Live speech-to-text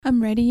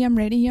I'm ready.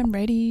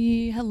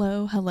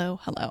 Hello.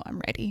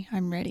 I'm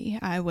ready.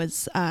 I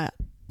was,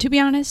 to be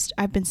honest,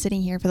 I've been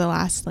sitting here for the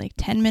last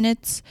 10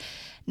 minutes,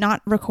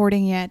 not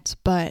recording yet,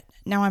 but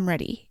now I'm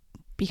ready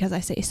because I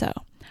say so.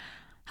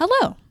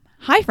 Hello.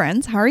 Hi,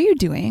 friends. How are you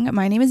doing?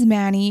 My name is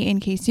Manny. In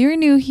case you're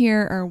new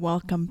here, or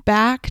welcome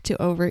back to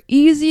Over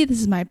Easy. This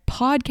is my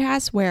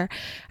podcast where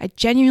I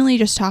genuinely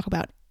just talk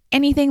about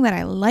anything that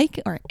I like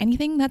or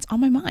anything that's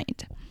on my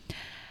mind.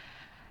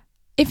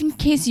 If in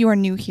case you are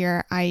new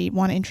here, I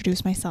want to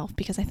introduce myself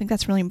because I think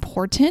that's really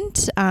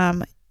important.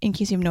 In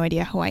case you have no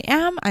idea who I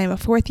am a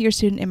fourth year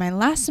student in my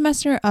last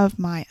semester of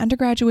my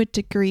undergraduate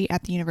degree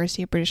at the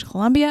University of British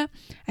Columbia.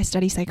 I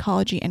study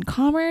psychology and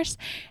commerce,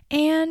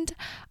 and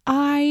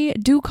I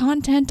do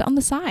content on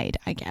the side,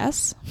 I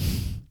guess.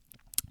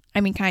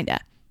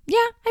 Kinda.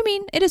 Yeah,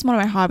 it is one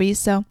of my hobbies,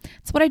 so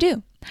it's what I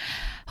do.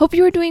 Hope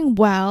you are doing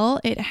well.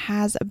 It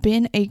has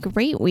been a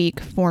great week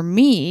for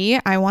me.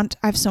 I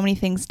have so many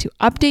things to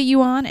update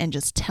you on and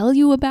just tell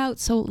you about.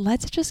 So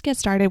let's just get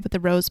started with the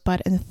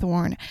rosebud and the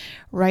thorn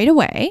right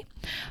away.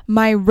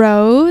 My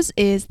rose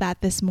is that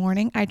this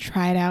morning I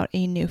tried out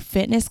a new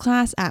fitness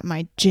class at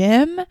my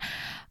gym.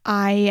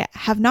 I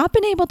have not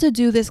been able to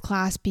do this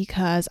class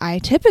because I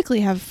typically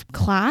have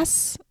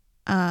class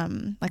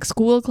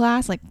school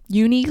class,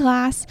 uni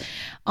class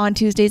on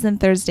Tuesdays and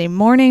Thursday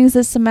mornings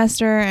this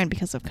semester, and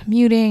because of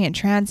commuting and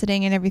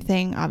transiting and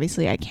everything,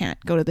 obviously I can't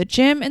go to the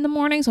gym in the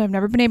morning, so I've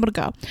never been able to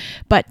go.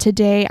 But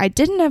today I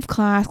didn't have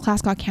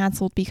class got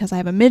canceled because I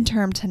have a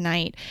midterm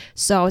tonight,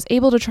 so I was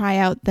able to try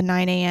out the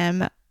 9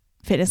 a.m.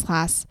 fitness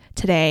class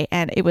today,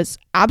 and it was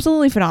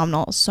absolutely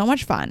phenomenal. So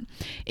much fun.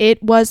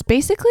 It was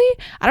basically,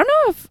 I don't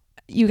know if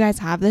you guys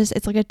have this,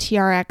 it's like a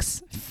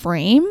TRX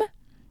frame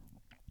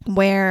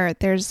where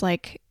there's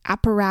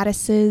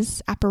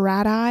apparati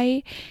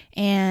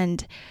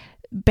and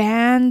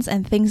bands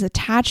and things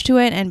attached to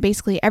it, and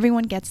basically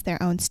everyone gets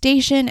their own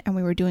station, and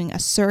we were doing a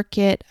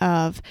circuit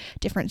of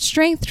different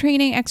strength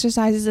training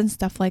exercises and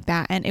stuff like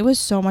that, and it was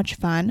so much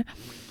fun.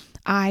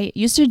 I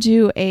used to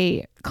do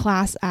a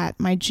class at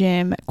my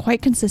gym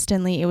quite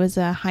consistently. It was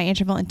a high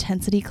interval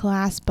intensity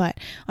class, but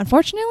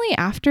unfortunately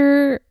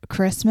after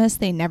Christmas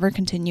they never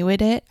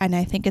continued it, and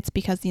I think it's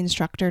because the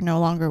instructor no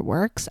longer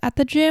works at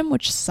the gym,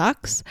 which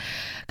sucks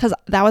because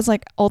that was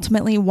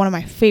ultimately one of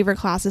my favorite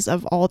classes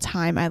of all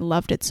time. I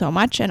loved it so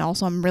much, and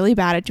also I'm really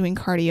bad at doing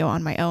cardio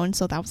on my own,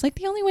 so that was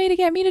the only way to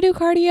get me to do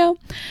cardio.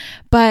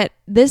 But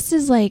this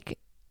is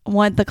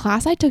what the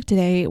class I took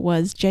today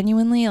was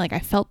genuinely I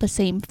felt the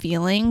same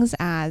feelings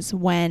as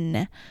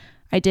when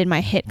I did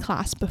my HIIT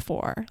class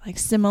before,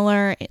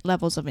 similar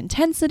levels of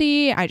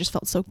intensity. I just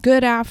felt so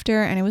good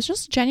after, and it was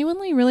just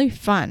genuinely really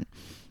fun.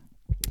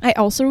 I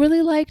also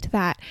really liked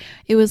that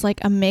it was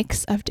a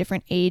mix of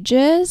different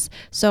ages.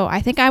 So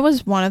I think I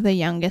was one of the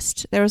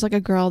youngest. There was a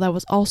girl that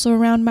was also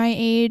around my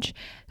age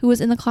who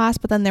was in the class,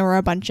 but then there were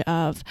a bunch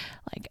of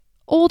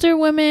older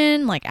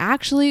women,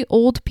 actually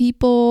old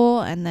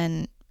people, and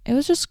then it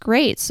was just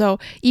great. So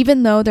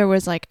even though there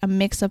was a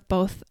mix of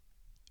both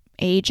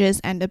ages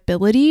and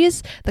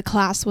abilities, the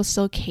class was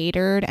still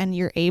catered and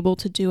you're able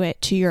to do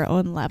it to your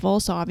own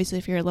level. So obviously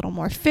if you're a little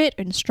more fit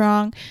and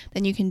strong,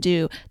 then you can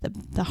do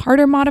the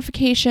harder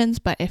modifications,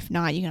 but if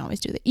not, you can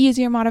always do the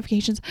easier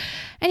modifications.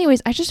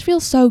 Anyways, I just feel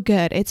so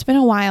good. It's been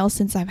a while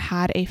since I've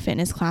had a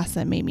fitness class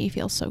that made me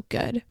feel so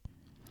good.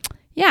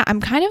 Yeah,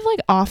 I'm kind of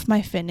off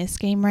my fitness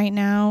game right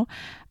now.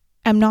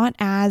 I'm not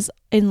as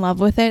in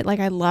love with it.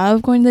 I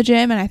love going to the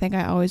gym, and I think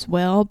I always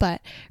will,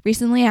 but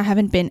recently I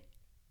haven't been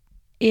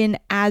in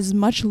as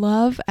much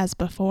love as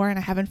before, and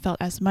I haven't felt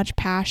as much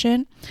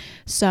passion.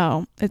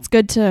 So it's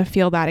good to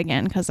feel that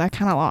again because I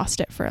kind of lost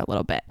it for a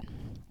little bit.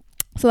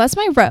 So that's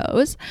my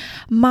rose.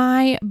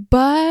 My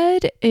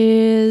bud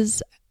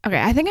is,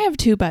 okay, I think I have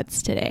two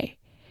buds today.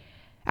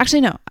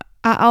 Actually, no.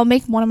 I'll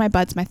make one of my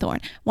buds my thorn.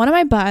 One of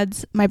my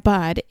buds, my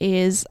bud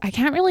is, I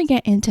can't really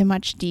get into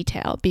much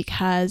detail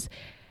because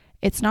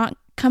it's not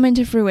come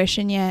into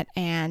fruition yet,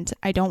 and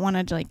I don't want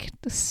to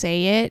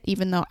say it,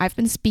 even though I've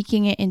been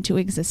speaking it into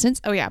existence.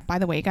 Oh yeah, by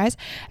the way, guys,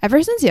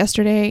 ever since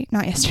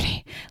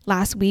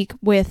last week,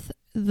 with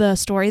the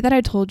story that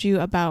I told you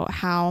about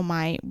how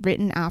my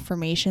written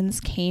affirmations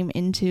came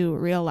into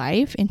real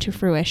life, into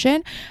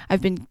fruition,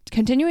 I've been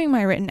continuing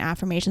my written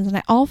affirmations, and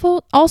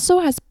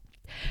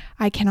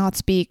I cannot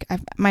speak.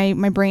 My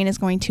brain is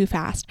going too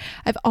fast.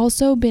 I've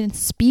also been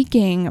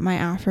speaking my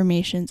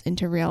affirmations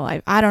into real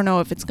life. I don't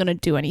know if it's going to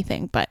do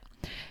anything, but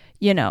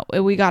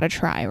we got to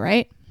try,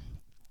 right?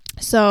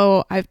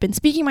 So I've been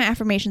speaking my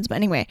affirmations, but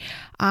anyway,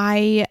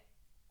 I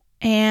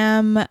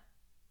am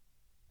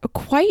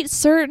quite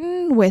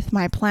certain with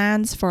my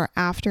plans for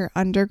after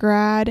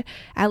undergrad,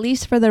 at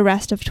least for the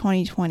rest of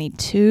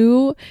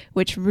 2022,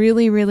 which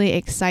really, really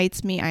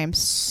excites me. I am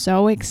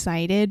so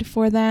excited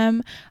for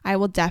them. I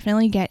will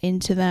definitely get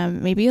into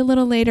them maybe a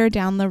little later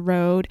down the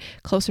road,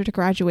 closer to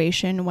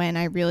graduation, when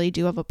I really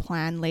do have a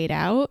plan laid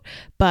out.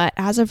 But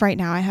as of right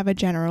now, I have a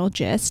general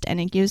gist,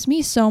 and it gives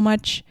me so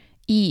much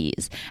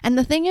ease. And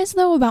the thing is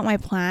though about my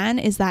plan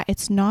is that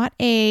it's not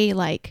a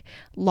like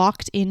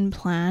locked in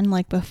plan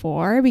like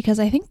before, because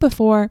I think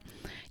before,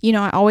 you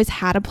know, I always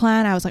had a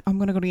plan. I was like, I'm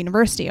going to go to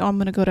university. Oh, I'm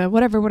going to go to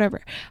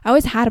whatever. I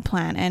always had a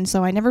plan. And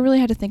so I never really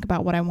had to think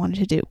about what I wanted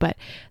to do. But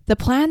the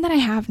plan that I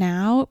have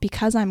now,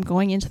 because I'm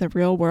going into the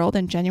real world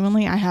and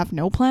genuinely I have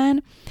no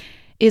plan,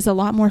 is a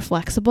lot more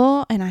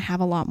flexible and I have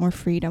a lot more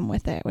freedom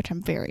with it, which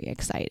I'm very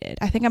excited.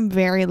 I think I'm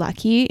very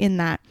lucky in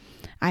that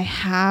I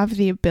have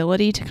the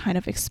ability to kind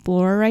of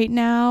explore right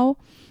now.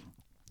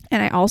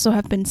 And I also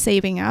have been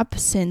saving up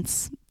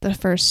since the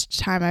first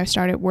time I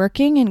started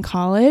working in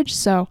college.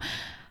 So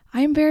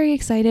I'm very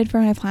excited for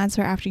my plans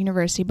for after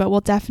university, but we'll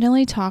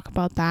definitely talk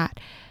about that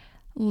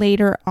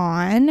later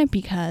on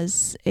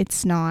because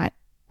it's not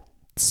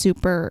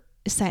super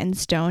set in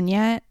stone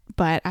yet,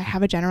 but I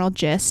have a general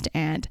gist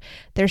and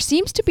there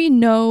seems to be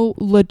no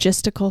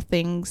logistical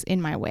things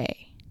in my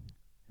way.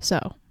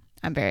 So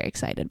I'm very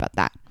excited about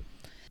that.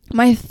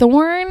 My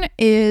thorn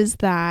is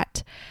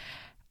that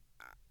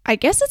I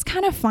guess it's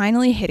kind of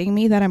finally hitting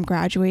me that I'm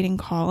graduating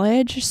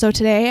college. So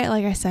today,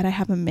 like I said, I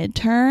have a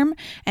midterm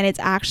and it's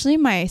actually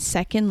my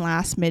second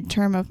last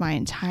midterm of my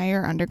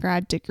entire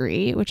undergrad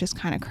degree, which is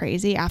kind of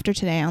crazy. After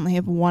today, I only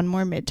have one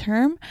more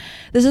midterm.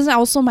 This is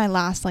also my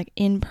last like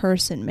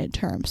in-person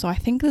midterm. So I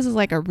think this is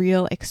like a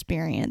real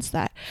experience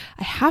that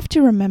I have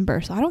to remember.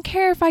 So I don't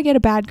care if I get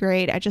a bad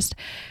grade. It's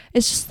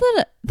just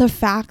the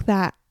fact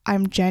that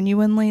I'm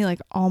genuinely like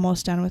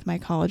almost done with my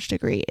college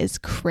degree is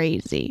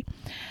crazy.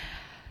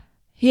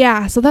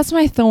 Yeah, so that's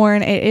my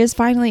thorn. It is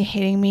finally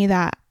hitting me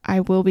that I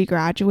will be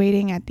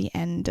graduating at the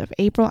end of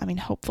April. I mean,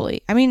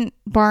 hopefully. I mean,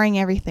 barring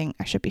everything,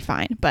 I should be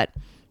fine. But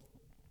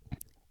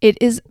it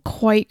is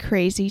quite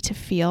crazy to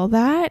feel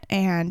that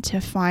and to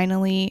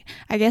finally,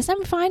 I guess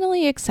I'm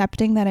finally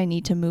accepting that I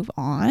need to move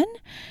on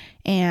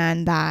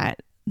and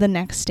that the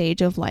next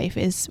stage of life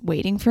is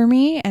waiting for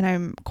me. And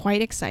I'm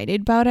quite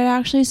excited about it,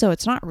 actually. So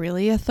it's not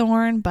really a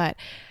thorn, but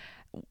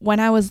when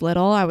I was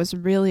little, I was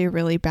really,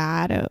 really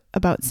bad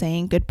about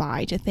saying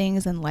goodbye to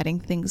things and letting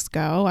things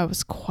go. I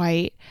was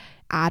quite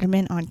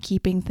adamant on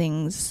keeping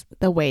things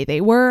the way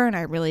they were, and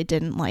I really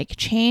didn't like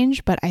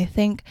change. But I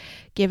think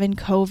given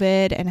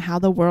COVID and how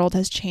the world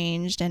has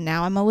changed, and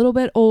now I'm a little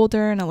bit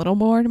older and a little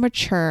more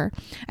mature,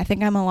 I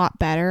think I'm a lot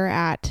better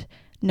at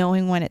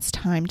knowing when it's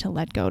time to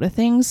let go to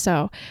things.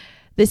 So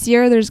this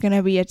year, there's going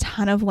to be a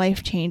ton of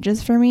life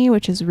changes for me,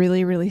 which is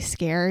really, really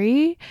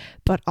scary,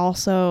 but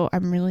also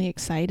I'm really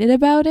excited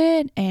about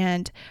it.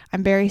 And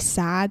I'm very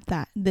sad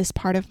that this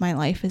part of my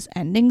life is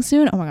ending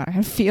soon. Oh my God, I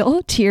can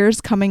feel tears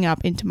coming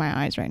up into my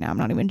eyes right now. I'm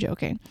not even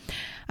joking.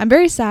 I'm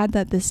very sad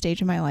that this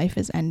stage of my life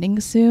is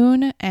ending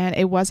soon. And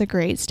it was a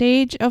great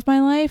stage of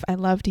my life. I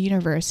loved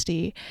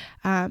university.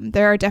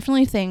 There are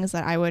definitely things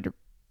that I would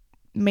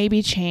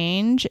maybe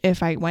change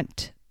if I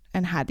went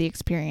and had the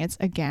experience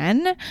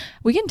again.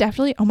 We can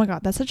definitely, oh my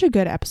God, that's such a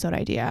good episode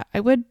idea.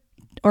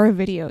 Or a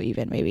video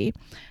even maybe.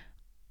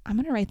 I'm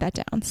going to write that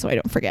down so I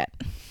don't forget.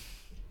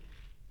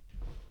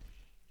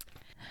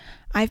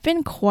 I've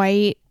been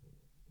quite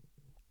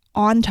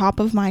on top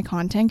of my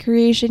content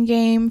creation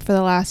game for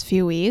the last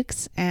few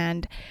weeks,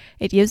 and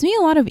it gives me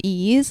a lot of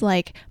ease.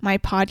 Like my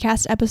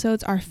podcast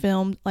episodes are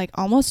filmed like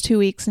almost 2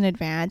 weeks in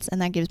advance,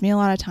 and that gives me a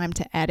lot of time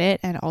to edit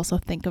and also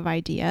think of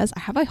ideas.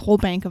 I have a whole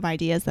bank of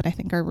ideas that I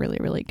think are really,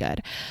 really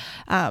good.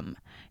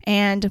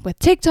 And with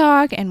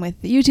TikTok and with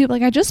YouTube,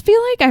 like I just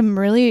feel like I'm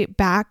really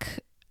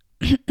back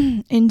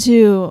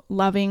into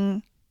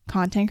loving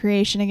content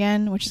creation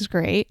again, which is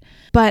great.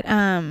 But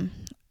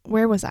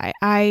where was I?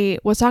 I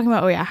was talking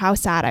about, how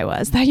sad I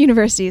was that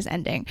university is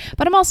ending.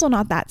 But I'm also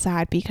not that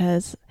sad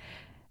because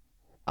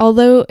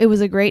although it was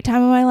a great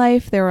time of my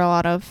life, there were a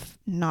lot of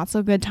not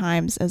so good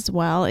times as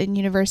well in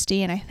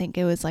university. And I think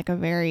it was a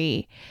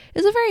very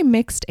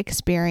mixed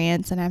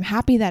experience. And I'm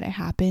happy that it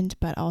happened,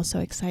 but also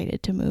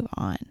excited to move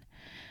on.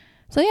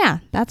 So yeah,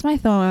 that's my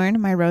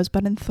thorn, my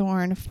rosebud and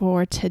thorn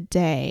for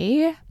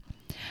today.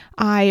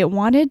 I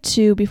wanted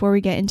to, before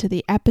we get into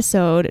the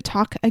episode,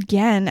 talk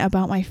again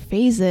about my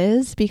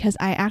phases because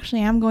I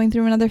actually am going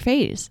through another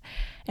phase.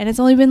 And it's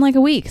only been like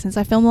a week since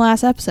I filmed the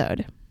last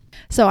episode.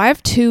 So I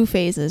have 2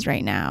 phases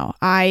right now.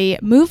 I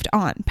moved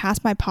on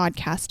past my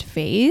podcast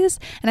phase.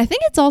 And I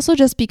think it's also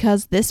just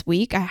because this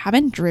week I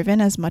haven't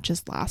driven as much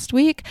as last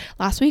week.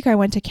 Last week I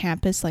went to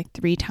campus like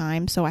 3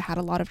 times. So I had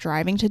a lot of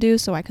driving to do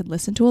so I could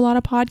listen to a lot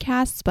of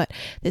podcasts. But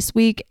this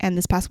week and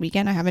this past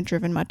weekend, I haven't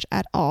driven much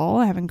at all.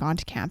 I haven't gone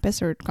to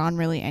campus or gone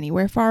really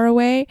anywhere far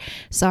away.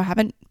 So I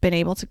haven't been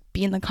able to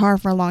be in the car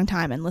for a long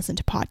time and listen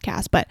to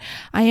podcasts. But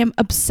I am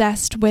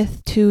obsessed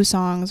with 2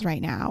 songs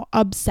right now.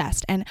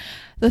 Obsessed. And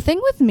the thing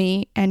with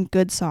me and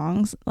good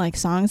songs, like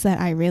songs that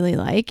I really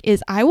like,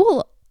 is I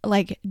will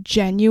like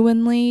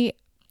genuinely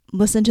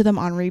listen to them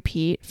on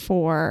repeat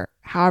for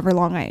however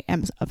long I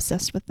am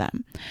obsessed with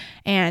them.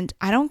 And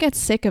I don't get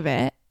sick of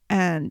it.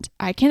 And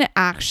I can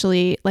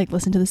actually like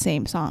listen to the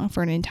same song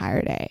for an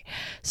entire day.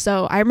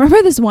 So I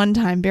remember this one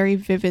time very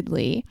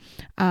vividly.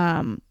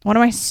 One of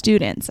my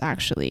students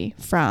actually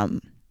from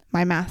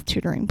my math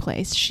tutoring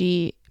place,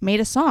 she made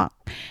a song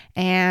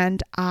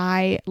and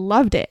I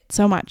loved it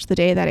so much the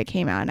day that it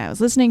came out, and I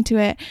was listening to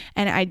it,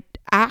 and I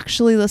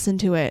actually listened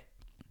to it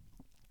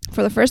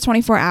for the first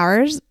 24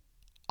 hours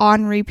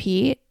on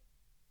repeat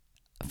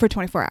for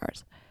 24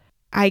 hours.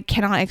 I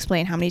cannot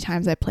explain how many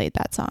times I played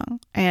that song,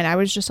 and I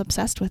was just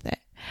obsessed with it.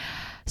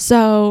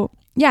 So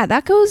yeah,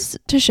 that goes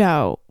to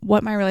show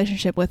what my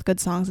relationship with good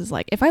songs is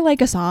like. If I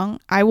like a song,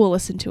 I will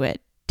listen to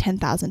it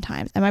 10,000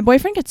 times. And my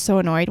boyfriend gets so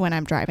annoyed when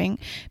I'm driving,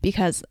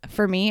 because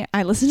for me,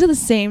 I listen to the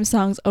same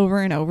songs over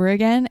and over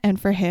again,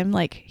 and for him,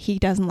 like, he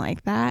doesn't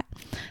like that.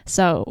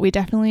 So we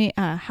definitely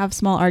have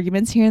small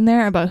arguments here and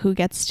there about who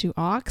gets to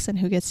aux and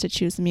who gets to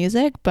choose the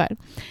music, but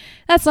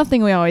that's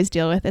something we always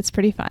deal with. It's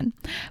pretty fun.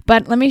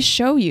 But let me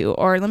show you,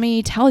 or let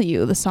me tell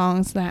you, the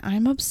songs that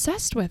I'm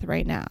obsessed with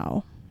right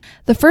now.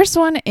 The first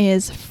one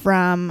is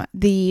from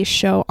the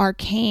show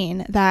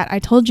Arcane that I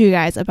told you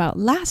guys about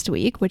last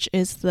week, which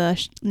is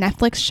the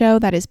Netflix show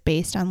that is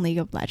based on League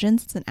of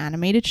Legends. It's an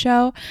animated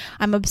show.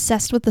 I'm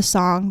obsessed with the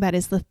song that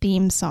is the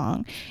theme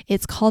song.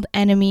 It's called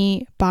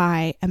Enemy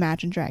by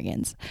Imagine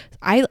Dragons.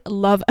 I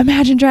love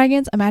Imagine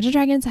Dragons. Imagine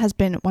Dragons has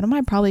been one of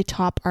my probably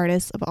top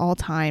artists of all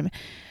time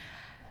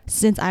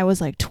since I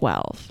was like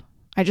 12.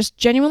 I just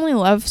genuinely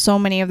love so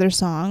many of their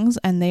songs,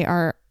 and they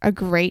are a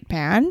great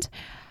band.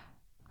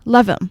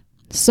 Love them.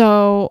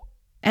 So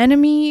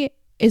Enemy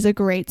is a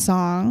great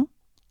song.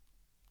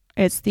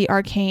 It's the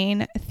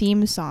Arcane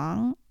theme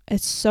song.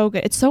 It's so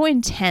good. It's so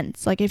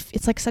intense. Like, if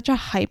it's like such a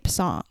hype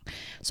song,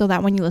 so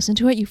that when you listen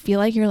to it, you feel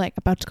like you're like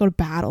about to go to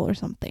battle or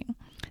something.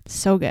 It's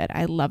so good.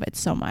 I love it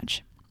so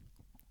much.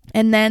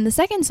 And then the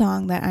second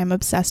song that I'm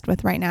obsessed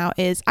with right now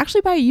is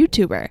actually by a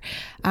YouTuber.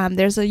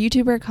 There's a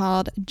YouTuber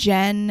called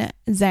Jen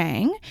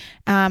Zhang.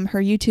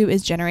 Her YouTube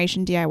is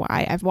Generation DIY.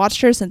 I've watched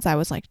her since I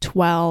was like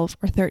 12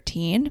 or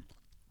 13.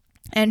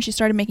 And she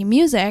started making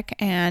music,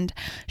 and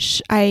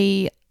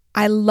I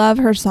love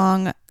her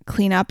song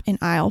Clean Up in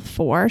Aisle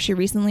 4. She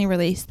recently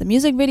released the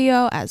music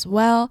video as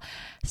well.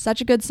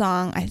 Such a good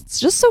song. It's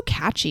just so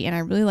catchy, and I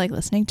really like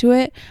listening to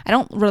it. I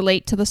don't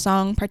relate to the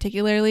song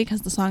particularly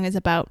because the song is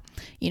about,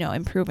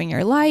 improving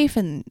your life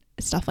and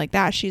stuff like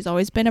that. She's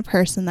always been a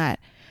person that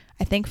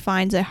I think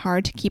finds it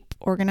hard to keep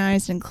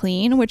organized and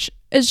clean, which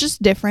is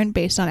just different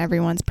based on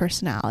everyone's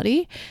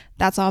personality.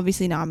 That's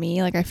obviously not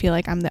me. Like, I feel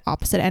like I'm the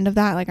opposite end of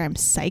that. Like, I'm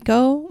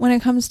psycho when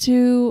it comes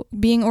to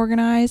being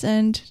organized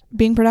and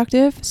being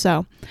productive.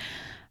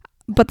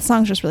 But the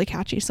song's just really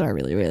catchy, so I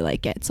really, really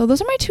like it. So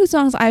those are my two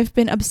songs. I've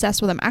been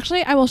obsessed with them.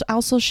 Actually, I will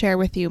also share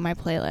with you my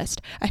playlist.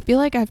 I feel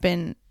like I've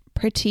been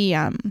pretty,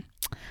 I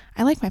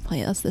like my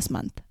playlist this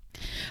month.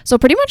 So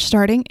pretty much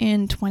starting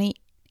in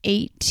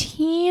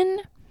 2018,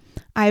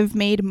 I've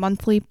made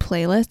monthly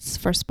playlists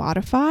for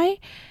Spotify,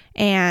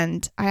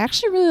 and I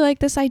actually really like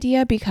this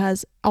idea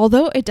because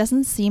although it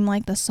doesn't seem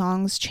like the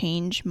songs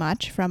change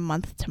much from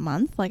month to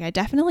month, like, I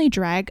definitely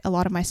drag a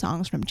lot of my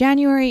songs from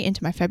January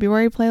into my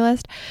February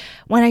playlist.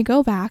 When I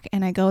go back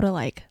and I go to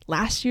like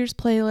last year's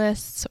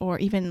playlists or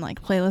even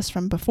like playlists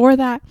from before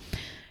that,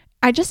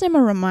 I just am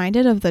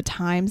reminded of the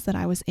times that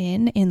I was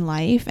in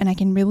life, and I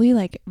can really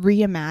like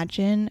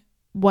reimagine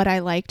what I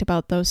liked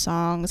about those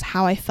songs,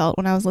 how I felt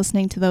when I was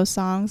listening to those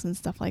songs and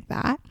stuff like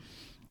that.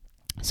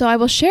 So I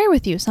will share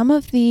with you some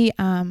of the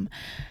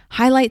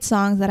highlight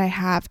songs that I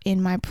have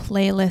in my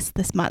playlist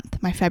this month,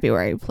 my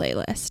February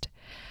playlist.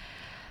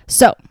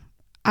 So,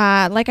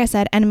 like I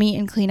said, Enemy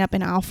and Clean Up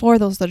in Aisle 4,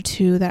 those are the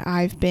two that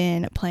I've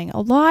been playing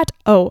a lot.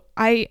 Oh,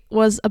 I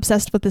was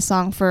obsessed with this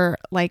song for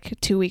like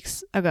 2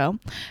 weeks ago.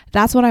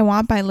 That's What I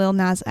Want by Lil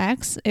Nas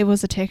X. It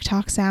was a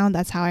TikTok sound.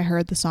 That's how I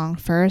heard the song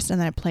first, and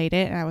then I played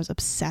it, and I was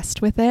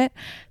obsessed with it.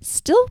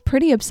 Still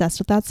pretty obsessed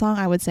with that song.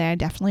 I would say I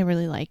definitely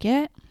really like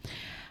it.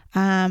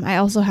 I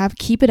also have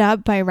Keep It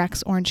Up by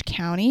Rex Orange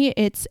County.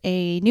 It's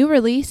a new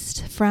release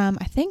from,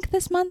 I think,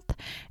 this month,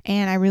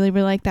 and I really,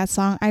 really like that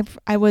song.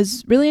 I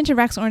was really into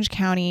Rex Orange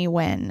County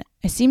when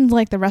it seemed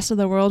like the rest of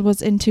the world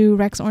was into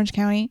Rex Orange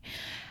County,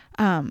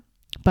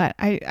 but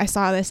I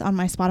saw this on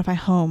my Spotify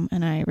home,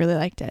 and I really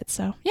liked it,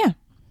 so yeah.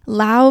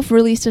 Lauv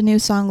released a new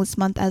song this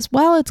month as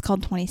well. It's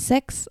called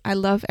 26. I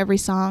love every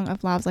song of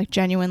Lauv's, like,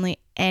 genuinely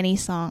any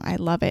song. I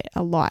love it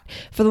a lot.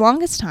 For the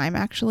longest time,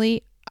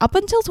 actually, up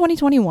until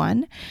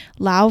 2021,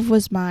 Lauv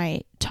was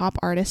my top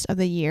artist of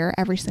the year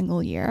every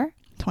single year.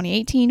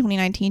 2018,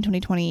 2019,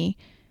 2020,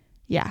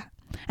 yeah.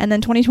 And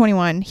then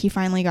 2021, he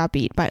finally got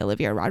beat by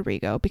Olivia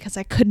Rodrigo because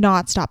I could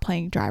not stop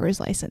playing Driver's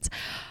License.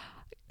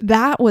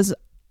 That was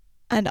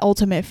an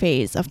ultimate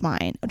phase of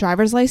mine.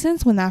 Driver's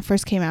License, when that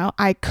first came out,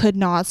 I could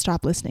not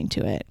stop listening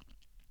to it.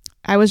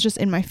 I was just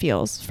in my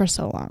feels for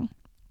so long.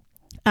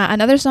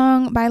 Another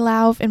song by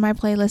Lauv in my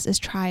playlist is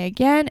Try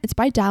Again. It's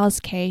by Dallas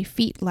K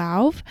feat.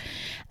 Lauv.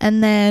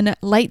 And then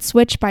Light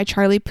Switch by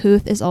Charlie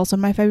Puth is also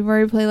in my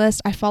February playlist.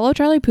 I follow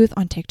Charlie Puth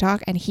on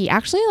TikTok, and he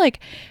actually like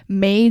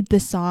made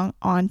this song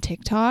on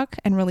TikTok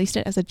and released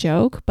it as a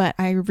joke, but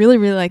I really,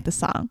 really like the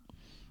song.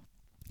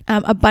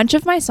 A bunch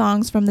of my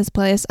songs from this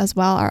playlist as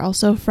well are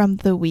also from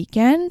The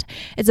Weeknd.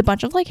 It's a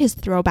bunch of like his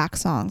throwback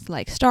songs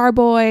like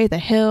Starboy, The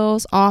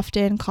Hills,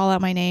 Often, Call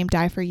Out My Name,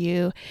 Die For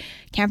You,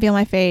 Can't Feel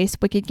My Face,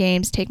 Wicked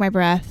Games, Take My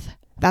Breath.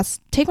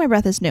 Take My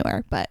Breath is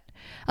newer, but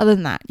other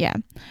than that, yeah.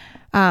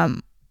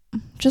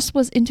 Just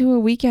was into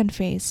a Weeknd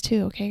phase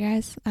too, okay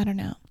guys? I don't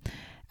know.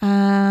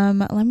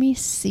 Let me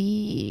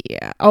see.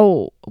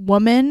 Oh,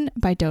 Woman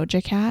by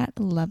Doja Cat.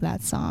 Love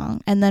that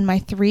song. And then my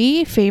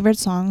 3 favorite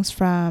songs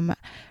from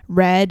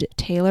Red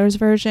Taylor's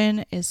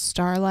version is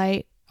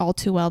Starlight, All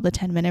Too Well, the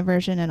 10-minute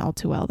version, and All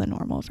Too Well, the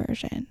normal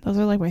version. Those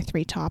are like my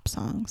 3 top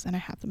songs, and I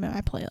have them in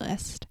my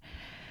playlist.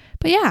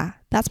 But yeah,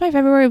 that's my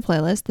February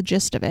playlist, the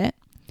gist of it.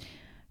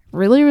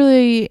 Really,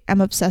 really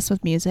am obsessed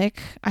with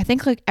music. I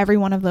think like every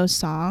one of those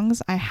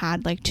songs, I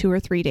had like 2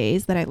 or 3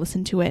 days that I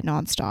listened to it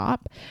nonstop.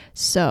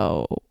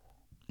 So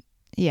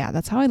yeah,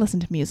 that's how I listen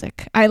to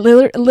music. I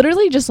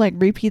literally just like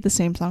repeat the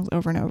same songs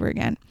over and over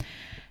again.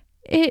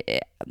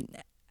 I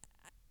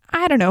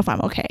don't know if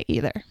I'm okay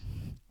either.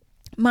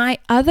 My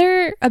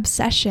other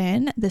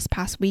obsession this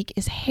past week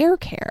is hair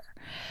care.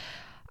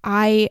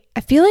 I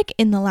feel like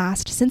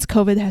since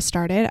COVID has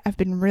started, I've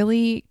been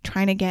really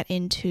trying to get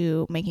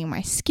into making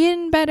my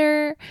skin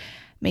better,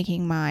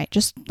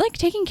 just like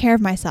taking care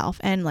of myself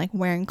and like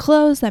wearing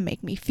clothes that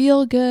make me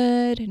feel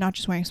good, not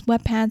just wearing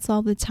sweatpants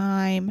all the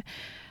time,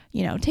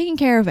 taking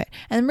care of it.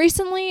 And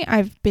recently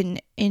I've been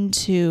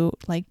into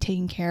like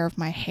taking care of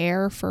my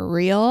hair for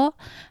real.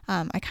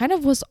 I kind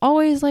of was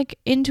always like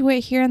into it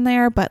here and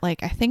there, but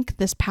like I think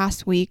this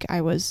past week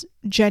I was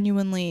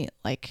genuinely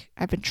like,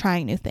 I've been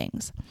trying new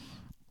things.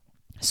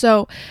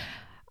 So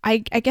I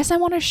guess I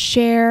want to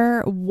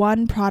share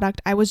one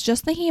product. I was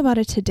just thinking about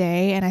it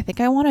today, and I think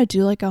I want to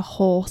do like a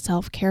whole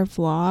self-care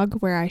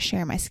vlog where I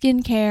share my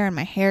skincare and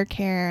my hair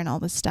care and all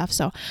this stuff.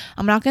 So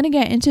I'm not going to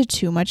get into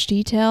too much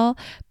detail,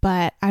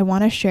 but I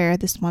want to share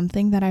this one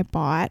thing that I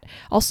bought.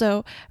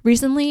 Also,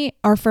 recently,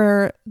 or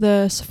for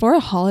the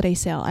Sephora holiday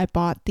sale, I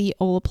bought the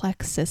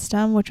Olaplex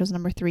system, which was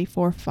number 3,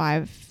 4,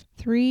 5,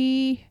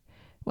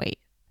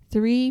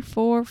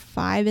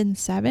 and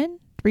 7?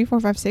 3, 4,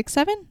 5, 6,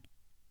 7?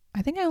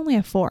 I think I only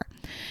have 4.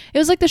 It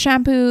was like the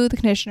shampoo, the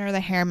conditioner,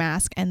 the hair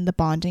mask, and the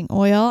bonding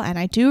oil. And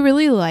I do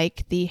really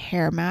like the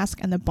hair mask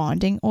and the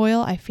bonding oil.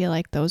 I feel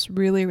like those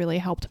really, really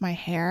helped my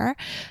hair.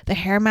 The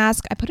hair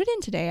mask, I put it in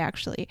today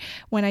actually.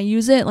 When I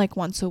use it like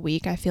once a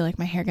week, I feel like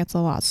my hair gets a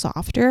lot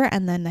softer.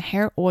 And then the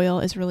hair oil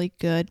is really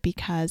good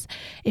because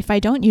if I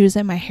don't use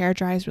it, my hair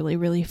dries really,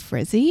 really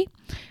frizzy.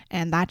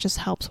 And that just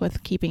helps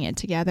with keeping it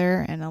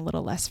together and a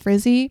little less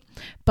frizzy.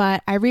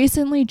 But I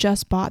recently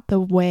just bought the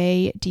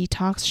Way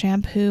Detox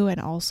shampoo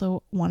and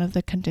also one of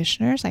the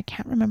conditioners. I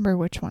can't remember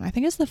which one. I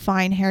think it's the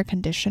Fine Hair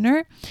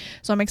Conditioner.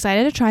 So I'm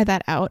excited to try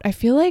that out. I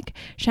feel like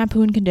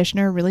shampoo and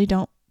conditioner really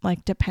don't,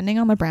 like, depending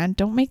on the brand,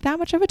 don't make that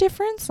much of a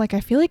difference. Like,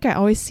 I feel like I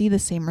always see the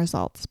same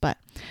results, but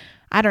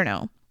I don't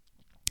know.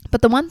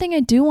 But the one thing I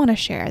do want to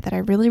share that I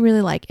really,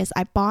 really like is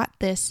I bought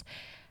this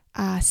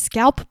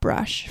scalp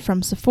brush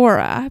from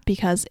Sephora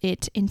because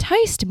it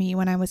enticed me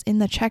when I was in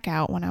the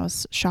checkout when I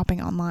was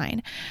shopping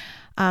online.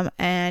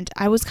 And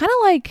I was kind of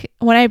like,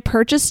 when I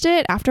purchased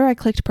it, after I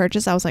clicked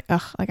purchase, I was like,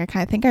 ugh, like I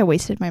kind of think I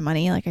wasted my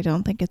money. Like I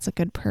don't think it's a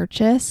good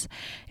purchase.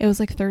 It was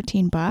like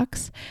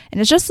 $13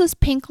 and it's just this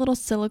pink little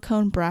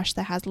silicone brush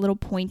that has little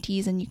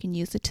pointies and you can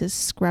use it to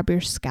scrub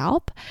your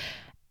scalp.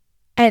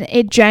 And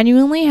it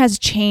genuinely has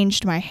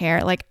changed my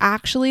hair. Like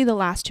actually the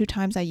last 2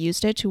 times I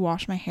used it to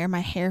wash my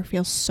hair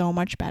feels so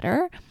much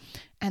better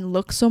and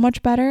looks so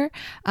much better.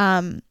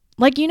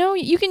 Like,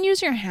 you can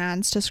use your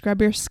hands to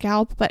scrub your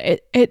scalp, but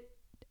it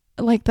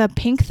like the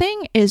pink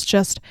thing is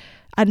just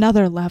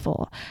another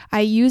level.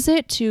 I use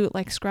it to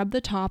like scrub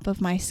the top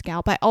of my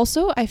scalp.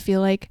 I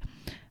feel like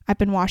I've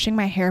been washing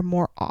my hair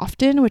more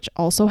often, which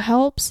also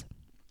helps.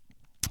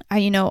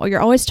 You're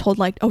always told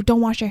like, oh,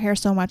 don't wash your hair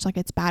so much, like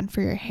it's bad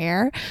for your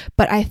hair.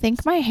 But I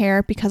think my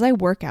hair, because I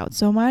work out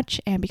so much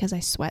and because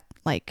I sweat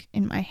like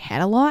in my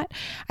head a lot,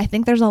 I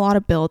think there's a lot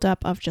of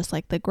buildup of just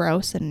like the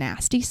gross and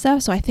nasty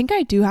stuff. So I think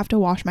I do have to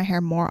wash my hair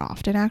more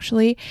often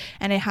actually.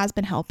 And it has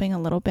been helping a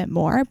little bit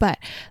more. But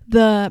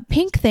the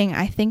pink thing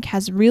I think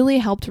has really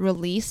helped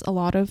release a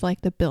lot of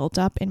like the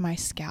buildup in my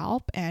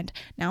scalp. And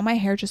now my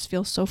hair just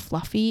feels so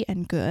fluffy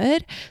and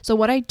good. So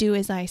what I do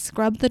is I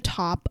scrub the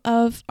top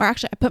of, or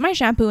actually I put my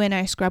shampoo in and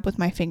I scrub with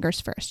my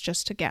fingers first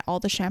just to get all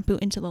the shampoo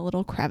into the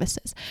little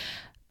crevices.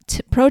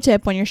 Pro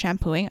tip when you're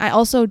shampooing, I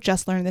also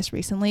just learned this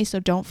recently, so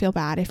don't feel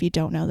bad if you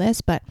don't know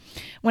this, but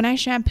when I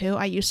shampoo,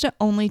 I used to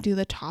only do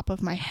the top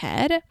of my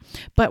head,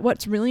 but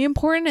what's really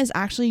important is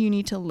actually you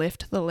need to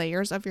lift the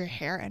layers of your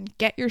hair and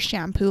get your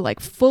shampoo like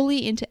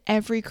fully into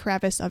every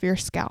crevice of your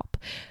scalp,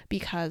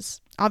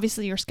 because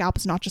obviously your scalp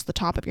is not just the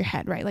top of your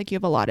head, right? Like you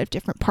have a lot of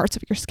different parts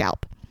of your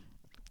scalp.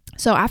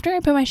 So after I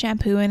put my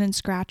shampoo in and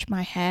scratch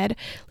my head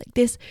like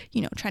this,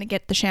 trying to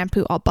get the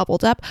shampoo all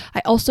bubbled up,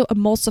 I also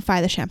emulsify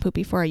the shampoo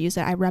before I use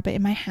it. I rub it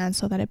in my hand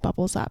so that it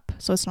bubbles up.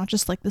 So it's not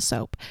just like the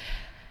soap.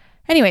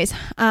 Anyways,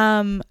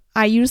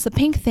 I use the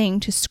pink thing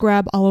to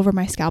scrub all over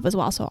my scalp as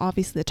well. So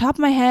obviously the top of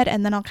my head,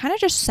 and then I'll kind of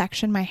just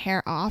section my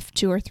hair off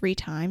 2 or 3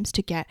 times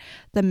to get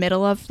the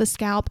middle of the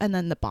scalp and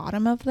then the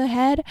bottom of the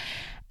head.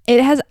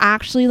 It has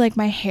actually, like,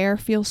 my hair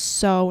feels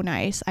so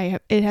nice.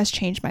 It has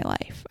changed my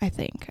life, I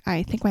think.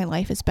 I think my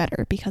life is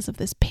better because of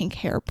this pink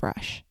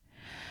hairbrush.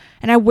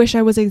 And I wish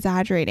I was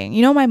exaggerating.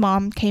 You know, my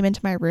mom came into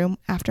my room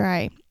after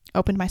I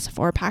opened my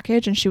Sephora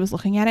package, and she was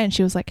looking at it and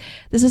she was like,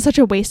 this is such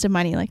a waste of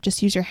money. Like,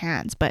 just use your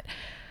hands. But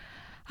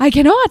I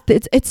cannot.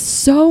 It's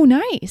so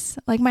nice.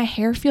 Like, my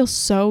hair feels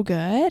so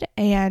good,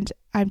 and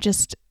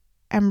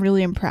I'm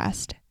really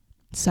impressed.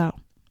 So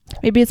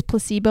maybe it's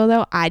placebo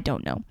though. I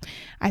don't know.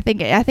 I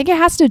think it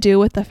has to do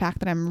with the fact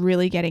that I'm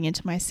really getting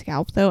into my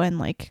scalp though, and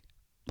like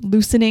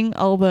loosening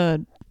all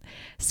the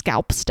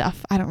scalp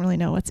stuff. I don't really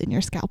know what's in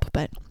your scalp,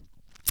 but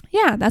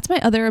yeah, that's my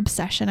other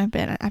obsession. I've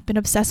been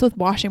obsessed with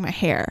washing my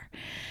hair,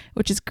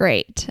 which is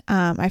great.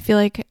 I feel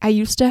like I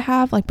used to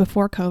have, like,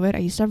 before COVID, I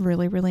used to have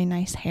really, really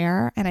nice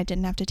hair, and I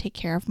didn't have to take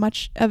care of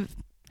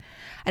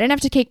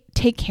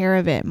take care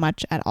of it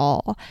much at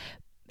all.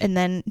 And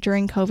then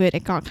during COVID,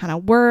 it got kind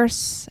of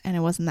worse and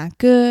it wasn't that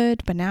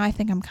good. But now I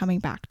think I'm coming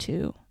back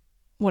to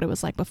what it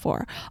was like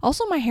before.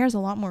 Also, my hair is a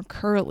lot more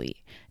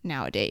curly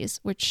nowadays,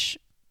 which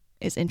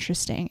is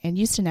interesting. It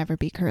used to never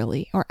be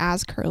curly or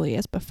as curly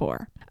as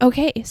before.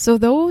 Okay, so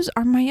those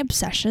are my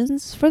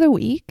obsessions for the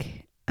week.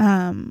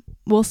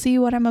 We'll see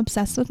what I'm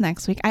obsessed with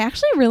next week. I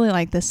actually really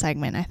like this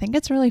segment. I think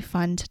it's really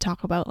fun to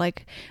talk about,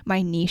 like,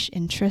 my niche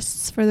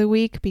interests for the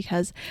week,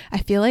 because I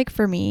feel like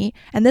for me,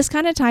 and this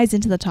kind of ties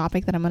into the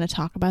topic that I'm going to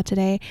talk about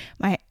today,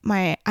 I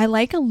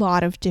like a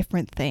lot of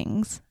different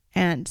things,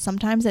 and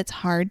sometimes it's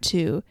hard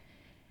to,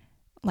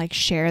 like,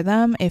 share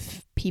them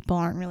if people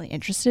aren't really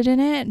interested in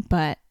it,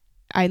 but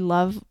I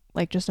love,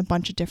 like, just a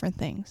bunch of different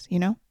things, you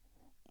know?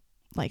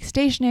 Like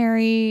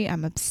stationery,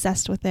 I'm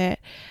obsessed with it.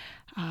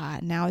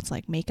 Now it's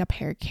like makeup,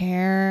 hair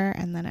care,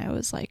 and then I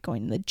was like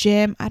going to the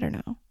gym. I don't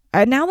know.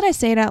 Now that I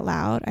say it out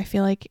loud, I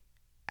feel like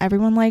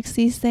everyone likes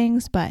these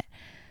things, but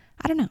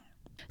I don't know.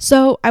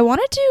 So I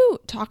wanted to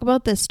talk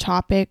about this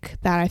topic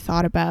that I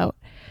thought about,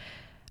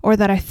 or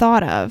that I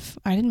thought of.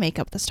 I didn't make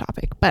up this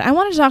topic, but I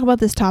wanted to talk about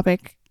this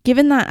topic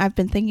given that I've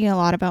been thinking a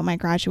lot about my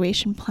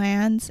graduation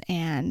plans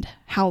and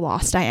how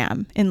lost I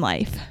am in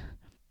life.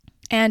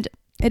 And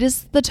it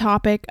is the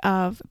topic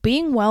of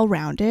being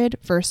well-rounded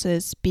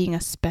versus being a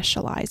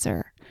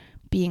specializer,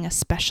 being a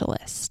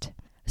specialist.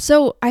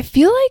 So I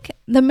feel like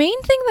the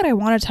main thing that I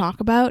want to talk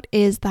about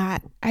is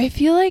that I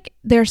feel like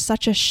there's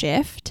such a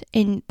shift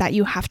in that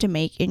you have to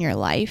make in your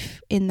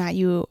life, in that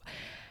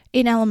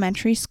in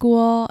elementary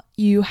school,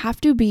 you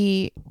have to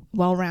be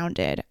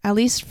well-rounded. At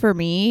least for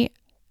me,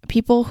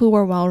 people who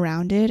were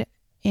well-rounded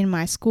in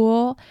my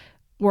school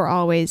were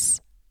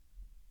always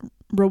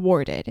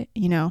rewarded,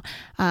 you know.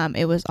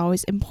 It was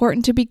always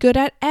important to be good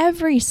at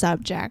every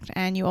subject,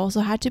 and you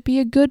also had to be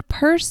a good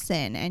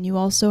person, and you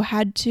also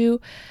had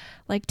to,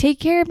 like, take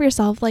care of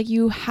yourself. Like,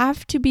 you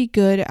have to be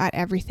good at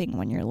everything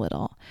when you're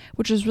little,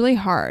 which is really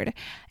hard.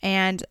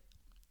 And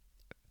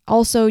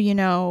also, you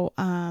know,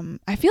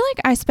 I feel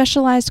like I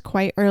specialized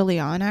quite early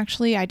on.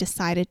 Actually, I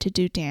decided to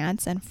do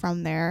dance, and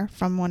from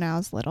when I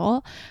was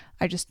little,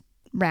 I just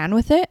ran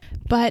with it.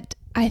 But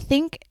I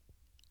think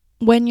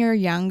when you're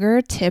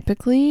younger,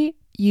 typically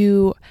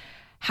you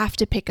have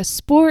to pick a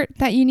sport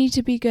that you need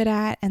to be good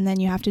at, and then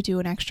you have to do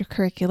an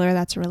extracurricular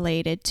that's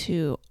related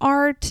to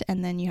art,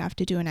 and then you have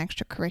to do an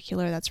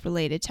extracurricular that's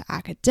related to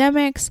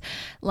academics.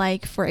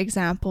 Like, for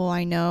example,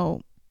 I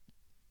know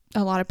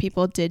a lot of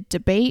people did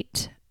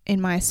debate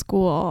in my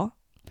school,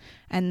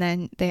 and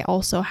then they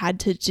also had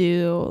to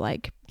do,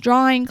 like,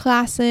 drawing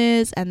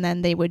classes, and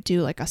then they would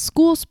do, like, a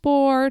school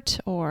sport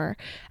or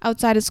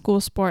outside of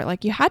school sport.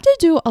 Like, you had to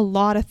do a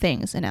lot of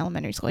things in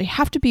elementary school. You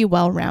have to be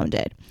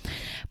well-rounded.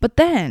 But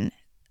then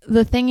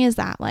the thing is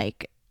that,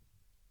 like,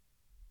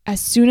 as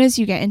soon as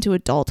you get into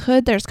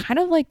adulthood, there's kind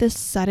of like this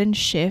sudden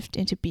shift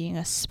into being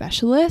a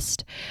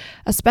specialist.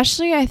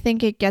 Especially, I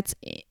think it gets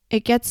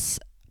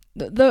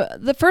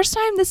the first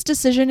time this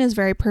decision is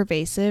very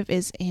pervasive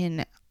is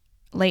in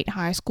late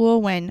high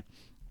school, when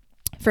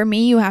for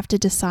me, you have to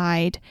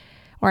decide,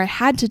 or I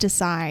had to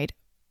decide,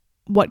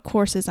 what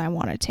courses I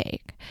want to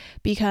take.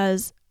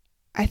 Because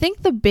I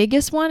think the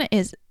biggest one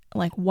is,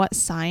 like, what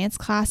science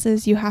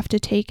classes you have to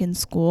take in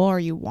school, or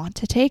you want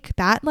to take.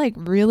 That, like,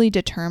 really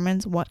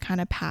determines what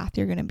kind of path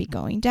you're going to be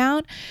going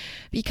down.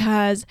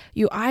 Because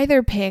you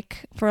either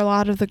pick, for a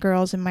lot of the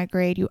girls in my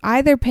grade, you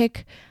either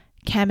pick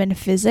chem and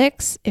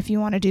physics if you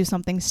want to do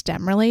something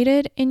STEM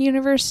related in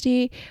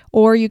university,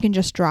 or you can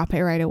just drop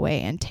it right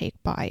away and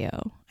take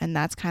bio. And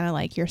that's kind of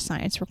like your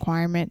science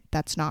requirement.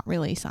 That's not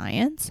really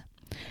science.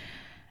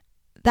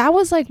 That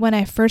was, like, when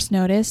I first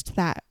noticed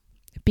that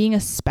being a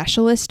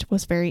specialist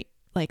was very,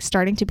 like,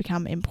 starting to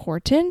become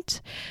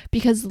important.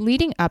 Because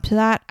leading up to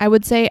that, I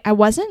would say I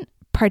wasn't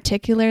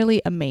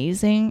particularly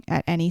amazing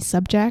at any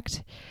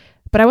subject,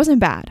 but I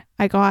wasn't bad.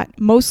 I got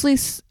mostly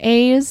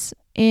A's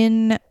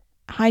in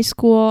high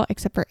school,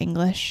 except for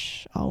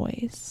English,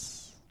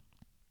 always.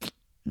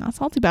 Not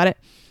salty about it.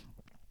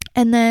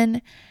 And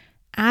then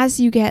as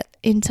you get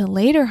into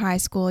later high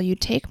school, you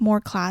take more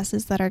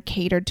classes that are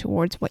catered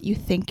towards what you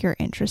think you're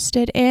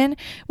interested in,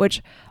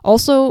 which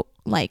also,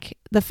 like,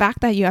 the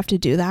fact that you have to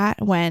do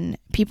that when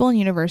people in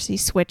university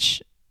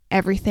switch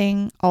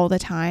everything all the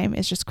time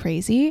is just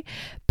crazy.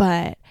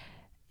 But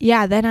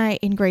yeah, then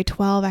in grade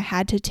 12, I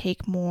had to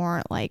take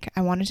more, like,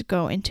 I wanted to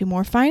go into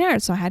more fine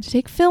arts, so I had to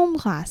take film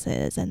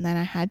classes, and then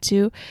I had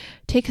to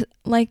take,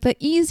 like, the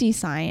easy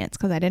science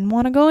because I didn't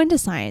want to go into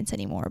science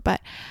anymore.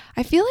 But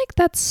I feel like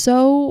that's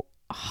so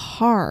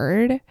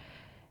hard,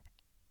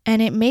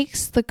 and it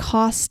makes the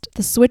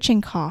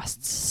switching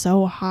costs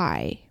so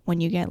high when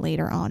you get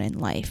later on in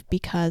life,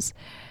 because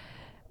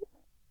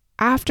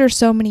after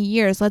so many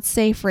years, let's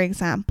say, for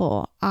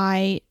example,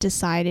 I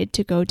decided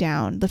to go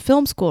down the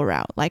film school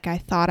route like I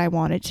thought I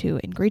wanted to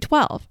in grade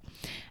 12.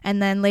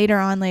 And then later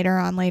on,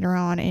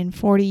 in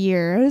 40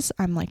 years,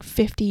 I'm like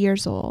 50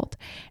 years old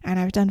and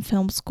I've done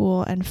film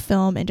school and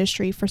film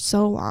industry for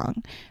so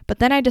long. But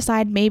then I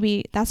decide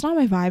maybe that's not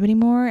my vibe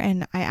anymore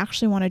and I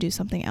actually want to do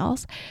something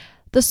else.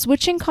 The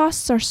switching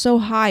costs are so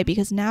high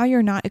because now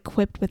you're not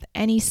equipped with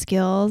any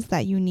skills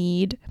that you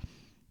need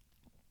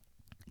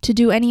to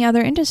do any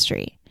other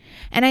industry.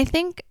 And I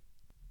think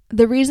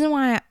the reason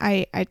why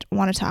I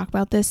want to talk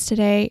about this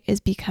today is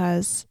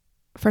because,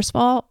 first of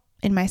all,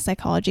 in my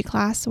psychology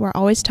class, we're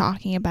always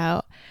talking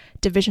about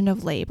division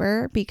of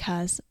labor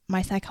because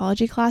my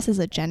psychology class is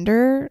a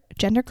gender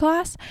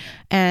class,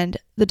 and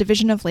the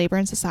division of labor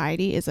in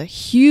society is a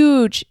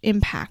huge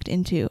impact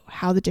into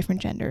how the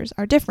different genders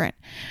are different.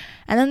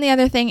 And then the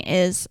other thing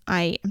is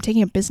I am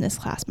taking a business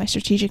class, my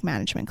strategic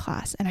management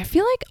class, and I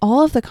feel like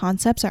all of the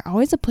concepts are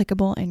always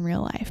applicable in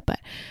real life, but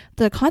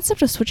the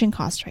concept of switching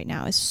costs right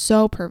now is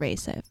so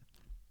pervasive.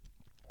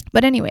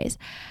 But anyways,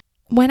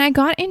 when I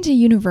got into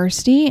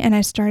university and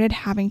I started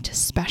having to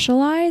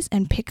specialize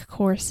and pick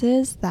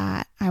courses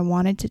that I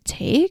wanted to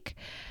take,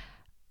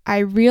 I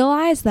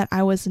realized that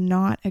I was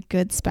not a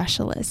good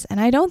specialist. And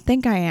I don't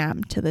think I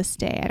am to this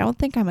day. I don't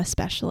think I'm a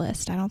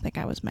specialist. I don't think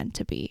I was meant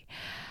to be.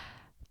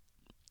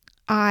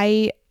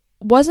 I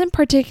wasn't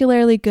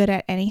particularly good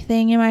at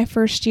anything in my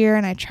first year,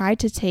 and I tried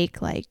to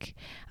take like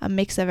a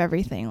mix of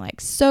everything,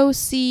 like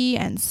soci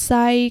and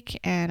psych,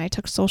 and I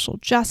took social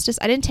justice.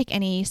 I didn't take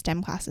any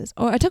STEM classes,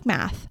 or I took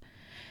math,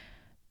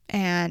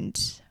 and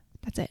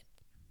that's it.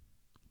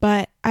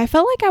 But I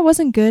felt like I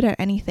wasn't good at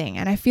anything,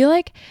 and I feel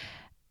like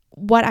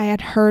what I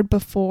had heard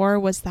before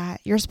was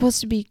that you're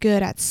supposed to be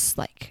good at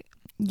like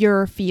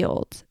your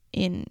field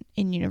in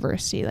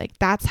university. Like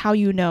that's how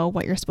you know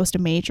what you're supposed to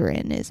major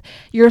in, is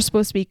you're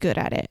supposed to be good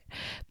at it.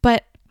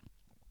 But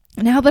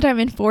now that I'm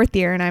in fourth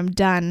year and I'm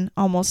done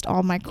almost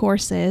all my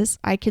courses,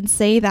 I can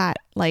say that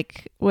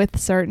like with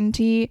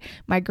certainty,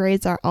 my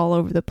grades are all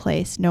over the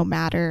place no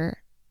matter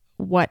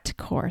what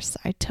course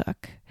I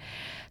took.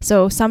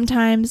 So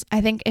sometimes I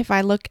think if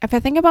I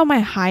think about my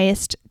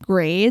highest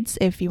grades,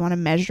 if you want to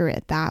measure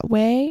it that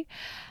way,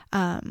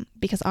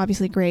 because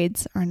obviously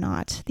grades are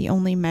not the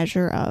only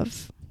measure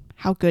of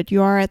how good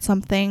you are at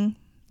something.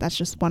 That's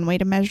just one way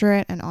to measure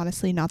it, and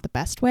honestly not the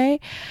best way.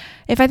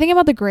 If I think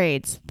about the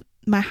grades,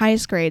 my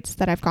highest grades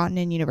that I've gotten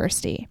in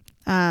university,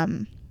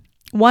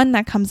 one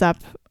that comes up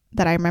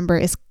that I remember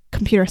is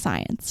computer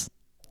science.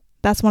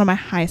 That's one of my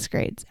highest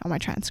grades on my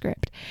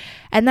transcript.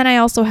 And then I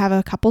also have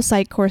a couple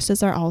psych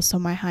courses are also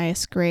my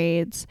highest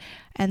grades.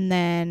 And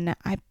then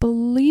I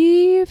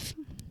believe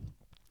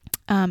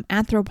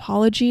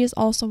anthropology is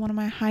also one of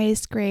my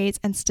highest grades,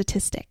 and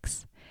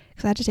statistics,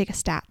 because I had to take a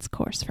stats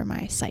course for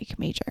my psych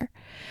major.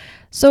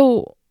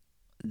 So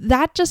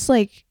that just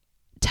like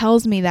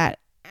tells me that,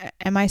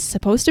 am I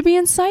supposed to be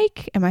in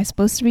psych? Am I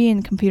supposed to be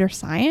in computer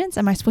science?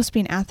 Am I supposed to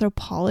be in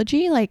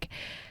anthropology? Like,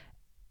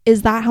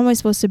 is that how am I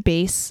supposed to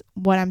base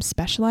what I'm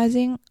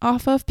specializing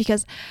off of?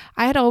 Because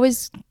I had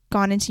always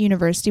gone into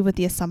university with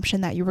the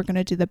assumption that you were going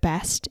to do the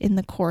best in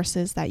the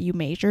courses that you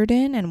majored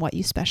in and what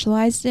you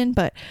specialized in.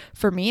 But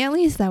for me, at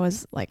least, that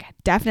was like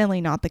definitely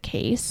not the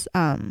case.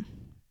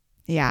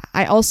 Yeah,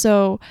 I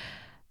also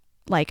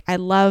I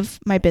love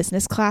my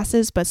business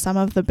classes, but some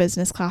of the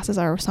business classes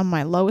are some of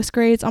my lowest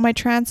grades on my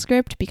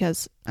transcript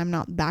because I'm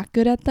not that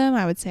good at them.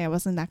 I would say I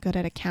wasn't that good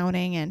at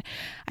accounting, and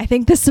I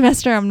think this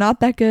semester I'm not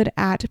that good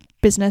at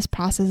business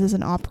processes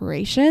and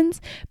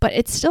operations, but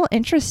it's still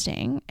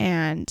interesting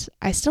and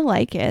I still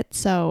like it.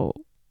 So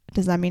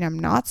does that mean I'm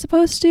not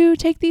supposed to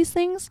take these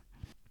things?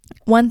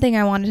 One thing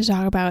I wanted to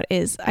talk about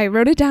is I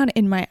wrote it down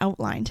in my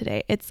outline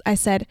today. I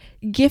said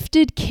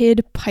gifted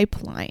kid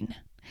pipeline,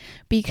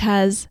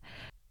 because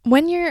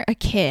when you're a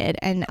kid,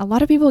 and a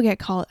lot of people get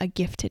called a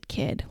gifted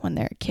kid when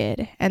they're a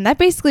kid, and that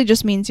basically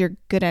just means you're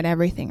good at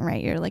everything,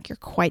 right? You're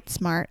quite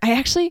smart. I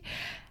actually,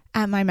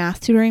 at my math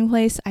tutoring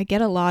place, I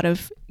get a lot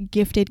of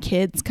gifted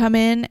kids come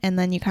in, and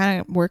then you kind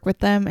of work with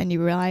them and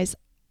you realize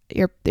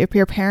your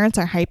parents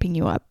are hyping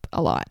you up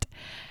a lot.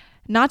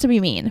 Not to be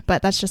mean,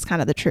 but that's just kind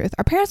of the truth.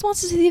 Our parents want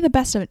to see the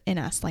best in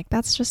us. Like,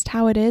 that's just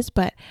how it is.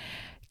 But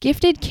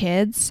gifted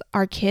kids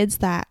are kids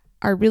that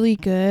are really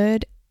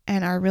good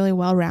and are really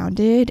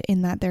well-rounded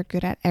in that they're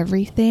good at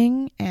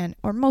everything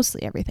or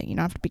mostly everything. You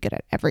don't have to be good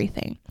at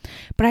everything.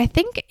 But I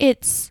think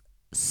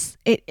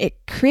it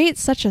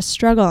creates such a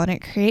struggle, and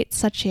it creates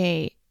such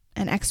an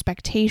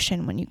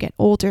expectation when you get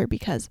older,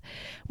 because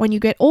when you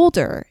get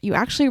older, you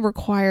actually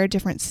require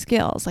different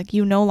skills. Like,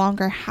 you no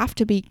longer have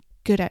to be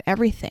good at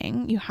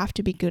everything. You have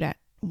to be good at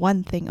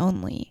one thing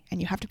only, and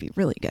you have to be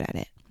really good at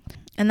it.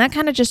 And that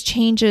kind of just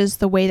changes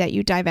the way that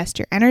you divest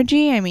your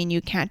energy. I mean, you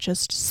can't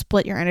just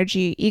split your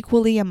energy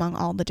equally among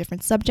all the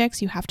different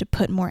subjects. You have to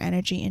put more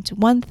energy into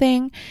one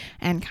thing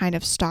and kind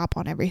of stop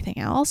on everything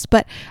else.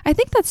 But I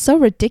think that's so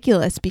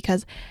ridiculous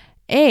because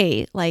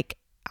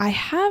I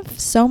have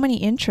so many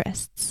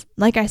interests.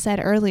 Like I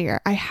said earlier,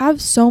 I have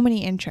so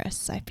many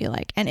interests, I feel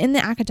like. And in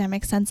the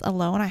academic sense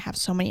alone, I have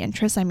so many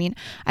interests. I mean,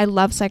 I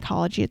love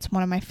psychology. It's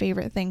one of my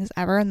favorite things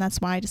ever, and that's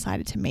why I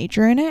decided to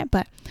major in it.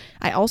 But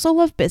I also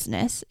love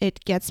business.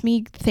 It gets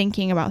me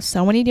thinking about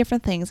so many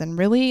different things and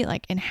really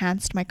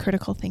enhanced my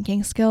critical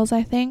thinking skills,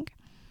 I think.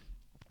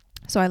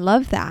 So I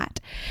love that.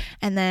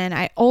 And then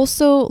I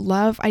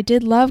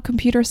did love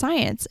computer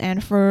science.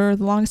 And for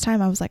the longest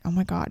time, I was like, oh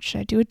my God, should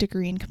I do a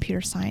degree in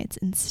computer science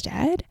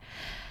instead?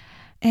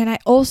 And I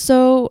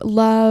also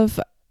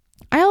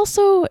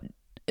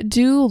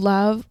do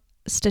love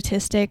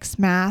statistics,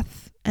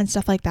 math, and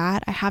stuff like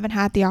that. I haven't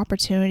had the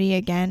opportunity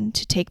again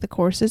to take the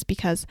courses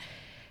because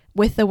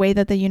with the way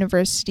that the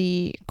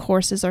university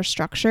courses are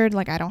structured,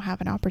 I don't have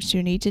an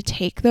opportunity to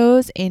take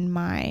those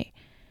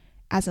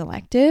as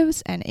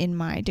electives and in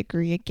my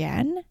degree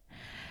again.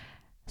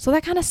 So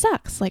that kind of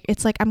sucks.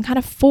 It's like I'm kind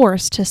of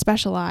forced to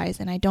specialize,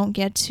 and I don't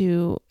get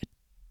to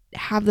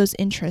have those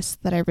interests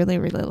that I really,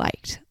 really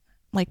liked,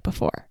 like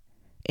before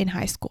in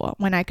high school,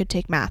 when I could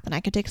take math and I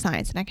could take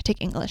science and I could take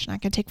English and I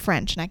could take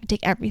French and I could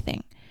take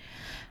everything.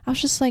 I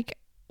was just like,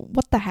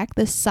 what the heck?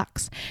 This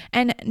sucks.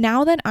 And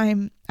now that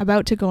I'm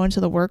about to go into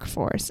the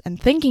workforce and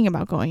thinking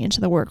about going into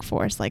the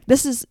workforce,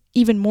 this is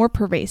even more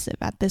pervasive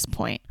at this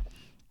point.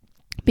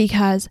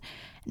 Because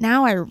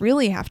now I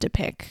really have to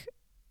pick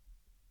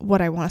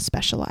what I want to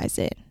specialize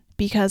in.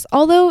 Because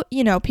although,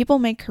 people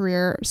make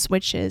career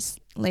switches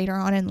later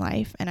on in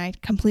life, and I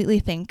completely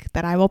think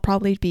that I will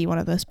probably be one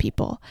of those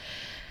people,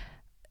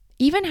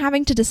 even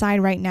having to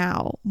decide right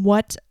now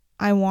what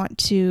I want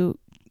to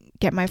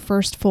get my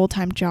first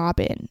full-time job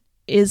in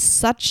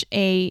is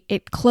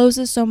it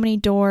closes so many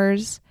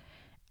doors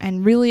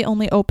and really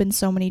only opens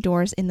so many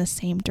doors in the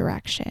same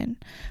direction.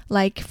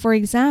 For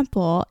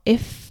example,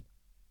 if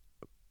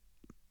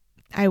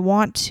I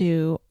want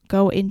to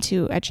go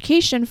into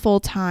education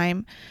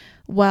full-time,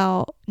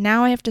 well,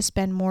 now I have to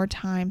spend more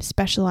time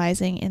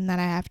specializing in that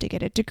I have to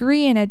get a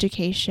degree in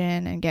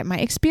education and get my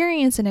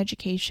experience in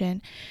education.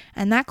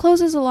 And that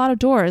closes a lot of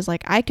doors.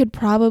 I could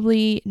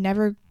probably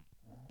never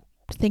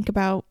think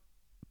about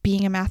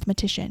being a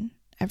mathematician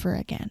ever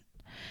again.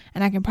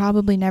 And I can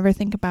probably never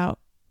think about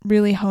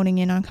really honing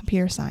in on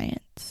computer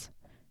science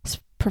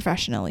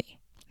professionally.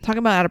 Talking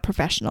about at a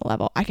professional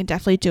level, I can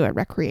definitely do it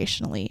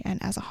recreationally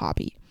and as a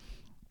hobby.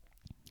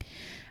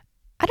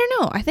 I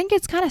don't know. I think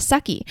it's kind of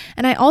sucky.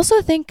 And I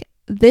also think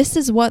this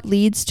is what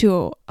leads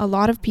to a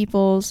lot of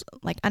people's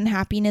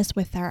unhappiness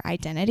with their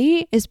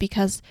identity, is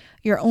because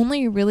you're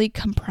only really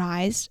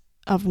comprised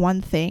of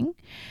one thing.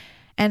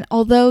 And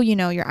although,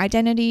 your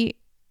identity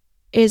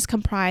is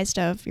comprised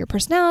of your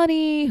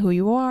personality, who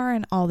you are,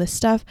 and all this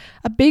stuff,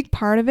 a big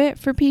part of it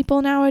for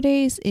people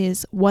nowadays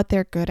is what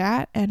they're good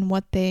at and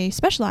what they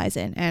specialize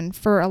in. And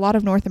for a lot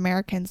of North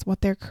Americans,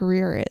 what their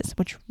career is,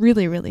 which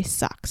really, really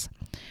sucks.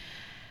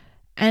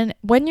 And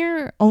when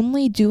you're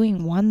only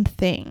doing one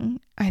thing,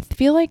 I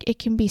feel like it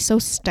can be so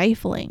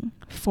stifling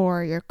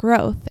for your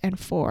growth and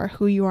for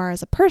who you are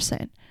as a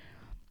person,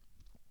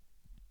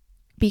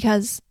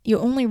 because you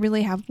only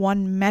really have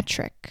one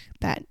metric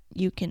that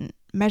you can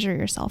measure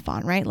yourself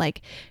on,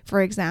 right?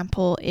 For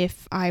example,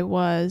 if I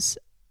was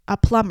a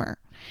plumber,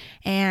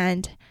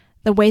 and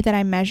the way that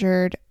I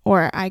measured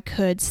or I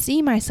could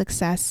see my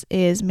success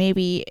is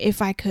maybe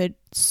if I could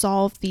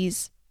solve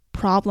these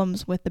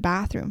problems with the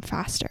bathroom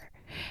faster.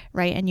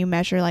 Right? And you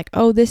measure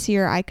this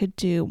year I could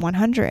do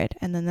 100,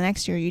 and then the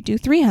next year you do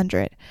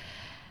 300.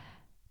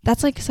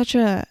 That's such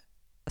a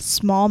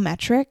small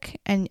metric,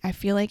 and I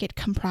feel like it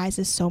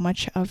comprises so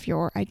much of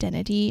your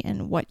identity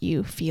and what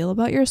you feel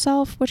about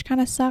yourself, which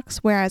kind of sucks.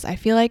 Whereas I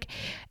feel like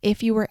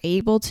if you were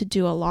able to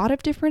do a lot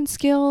of different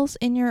skills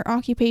in your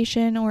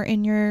occupation or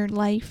in your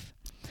life,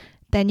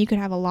 then you could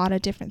have a lot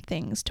of different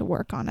things to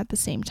work on at the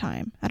same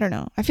time. I don't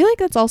know. I feel like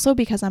that's also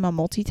because I'm a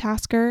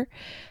multitasker.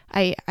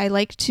 I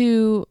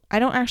don't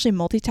actually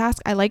multitask.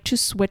 I like to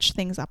switch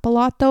things up a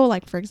lot though.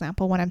 For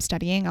example, when I'm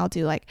studying, I'll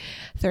do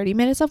 30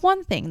 minutes of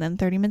one thing, then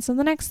 30 minutes of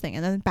the next thing,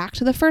 and then back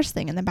to the first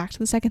thing, and then back to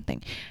the second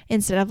thing,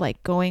 instead of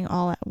going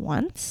all at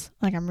once.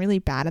 I'm really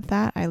bad at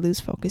that. I lose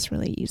focus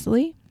really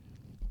easily.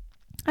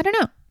 I don't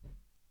know.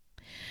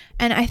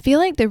 And I feel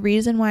like the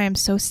reason why I'm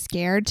so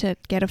scared to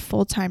get a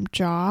full-time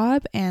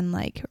job and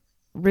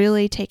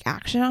really take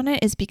action on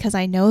it is because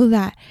I know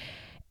that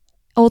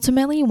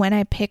ultimately when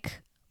I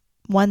pick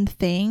one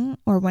thing,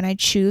 or when I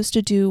choose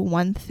to do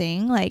one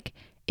thing, like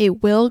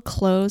it will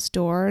close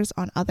doors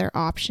on other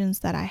options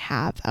that I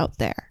have out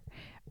there,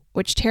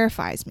 which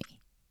terrifies me.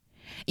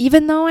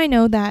 Even though I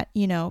know that,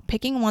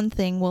 picking one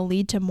thing will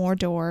lead to more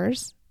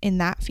doors in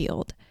that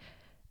field,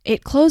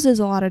 it closes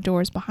a lot of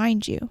doors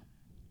behind you.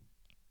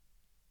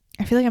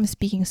 I feel like I'm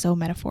speaking so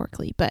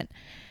metaphorically, but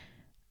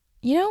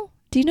do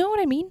you know what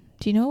I mean?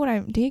 Do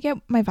you get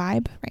my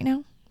vibe right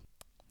now?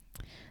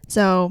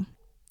 So,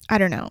 I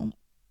don't know.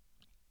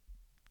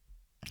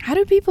 How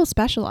do people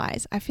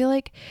specialize? I feel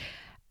like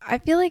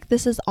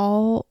this is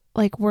all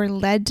like we're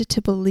led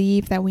to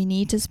believe that we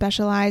need to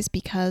specialize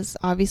because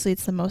obviously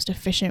it's the most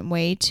efficient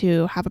way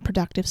to have a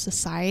productive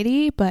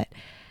society, but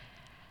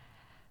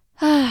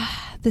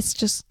this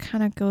just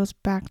kind of goes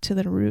back to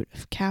the root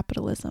of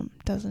capitalism,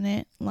 doesn't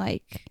it?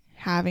 Like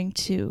having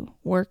to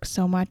work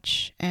so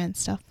much and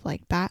stuff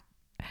like that.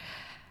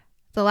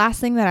 The last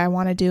thing that I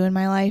want to do in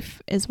my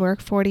life is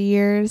work 40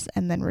 years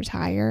and then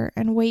retire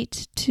and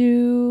wait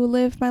to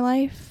live my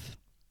life.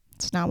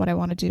 It's not what I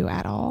want to do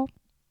at all.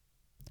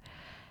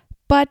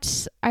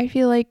 But I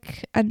feel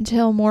like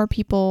until more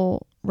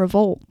people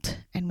revolt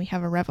and we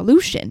have a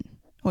revolution,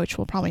 which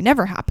will probably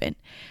never happen,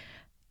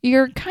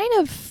 you're kind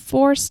of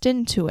forced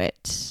into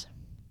it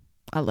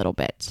a little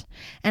bit.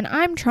 And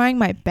I'm trying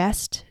my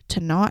best to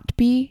not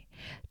be,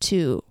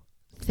 to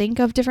think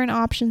of different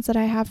options that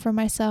I have for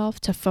myself,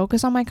 to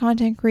focus on my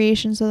content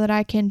creation so that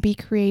I can be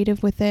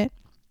creative with it.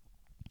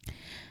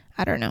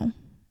 I don't know.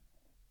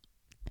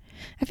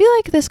 I feel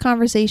like this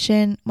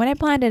conversation, when I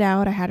planned it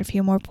out, I had a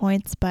few more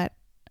points, but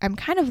I'm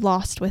kind of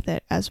lost with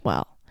it as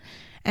well.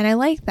 And I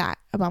like that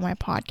about my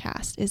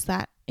podcast is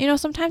that,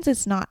 sometimes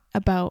it's not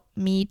about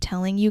me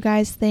telling you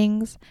guys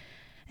things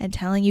and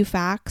telling you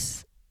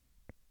facts.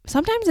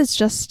 Sometimes it's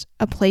just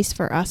a place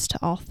for us to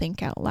all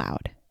think out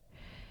loud.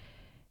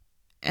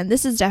 And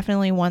this is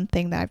definitely one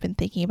thing that I've been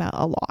thinking about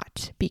a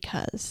lot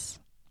because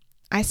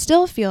I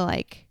still feel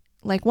like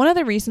one of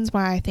the reasons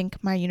why I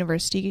think my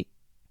university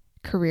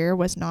career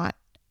was not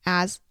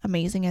as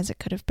amazing as it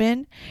could have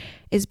been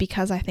is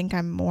because I think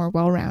I'm more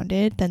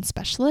well-rounded than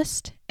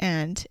specialist,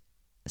 and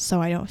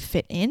so I don't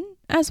fit in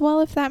as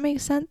well, if that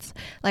makes sense.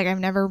 Like I've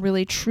never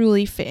really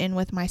truly fit in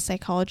with my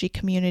psychology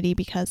community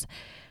because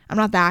I'm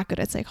not that good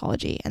at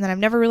psychology, and then I've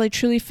never really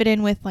truly fit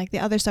in with like the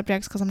other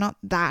subjects because I'm not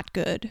that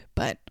good,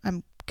 but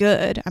I'm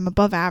good. I'm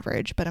above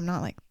average, but I'm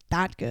not like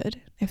that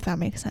good, if that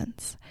makes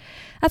sense.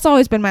 That's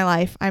always been my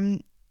life.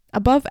 I'm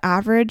above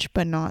average,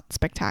 but not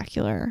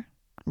spectacular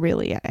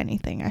really at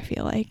anything, I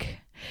feel like,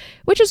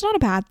 which is not a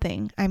bad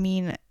thing. I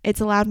mean,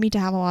 it's allowed me to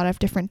have a lot of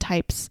different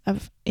types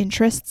of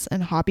interests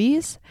and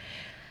hobbies,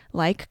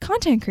 like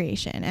content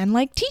creation and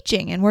like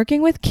teaching and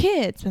working with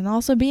kids and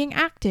also being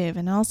active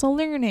and also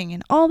learning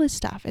and all this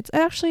stuff. It's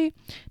actually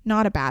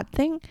not a bad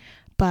thing,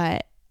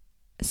 but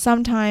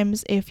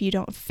sometimes if you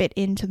don't fit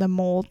into the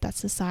mold that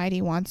society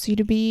wants you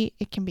to be,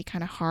 it can be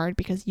kind of hard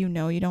because you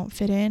don't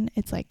fit in.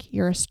 It's like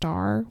you're a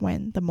star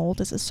when the mold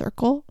is a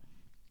circle.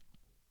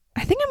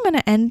 I think I'm going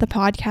to end the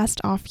podcast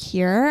off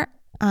here.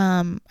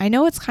 I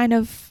know it's kind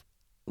of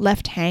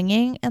left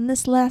hanging in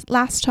this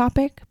last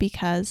topic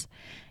because,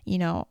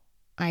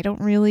 I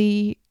don't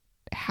really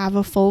have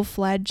a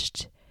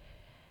full-fledged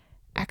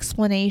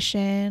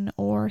explanation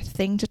or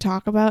thing to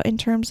talk about in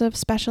terms of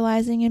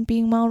specializing and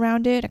being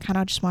well-rounded. I kind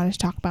of just wanted to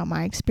talk about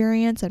my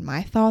experience and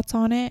my thoughts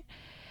on it.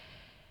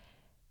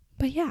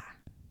 But yeah,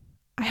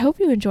 I hope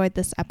you enjoyed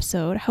this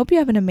episode. I hope you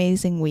have an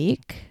amazing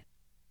week.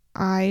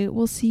 I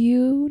will see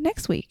you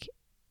next week.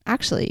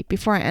 Actually,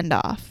 before I end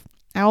off,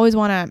 I always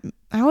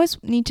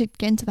need to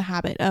get into the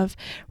habit of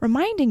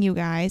reminding you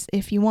guys,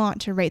 if you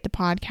want to rate the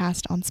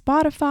podcast on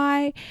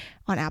Spotify,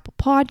 on Apple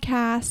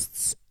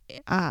Podcasts,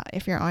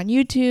 if you're on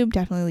YouTube,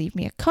 definitely leave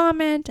me a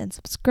comment and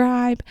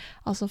subscribe.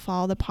 Also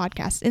follow the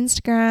podcast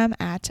Instagram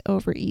at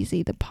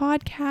Overeasy the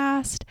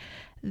podcast.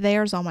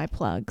 There's all my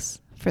plugs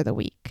for the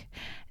week.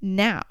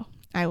 Now,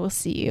 I will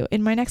see you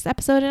in my next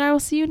episode, and I will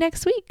see you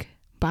next week.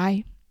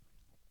 Bye.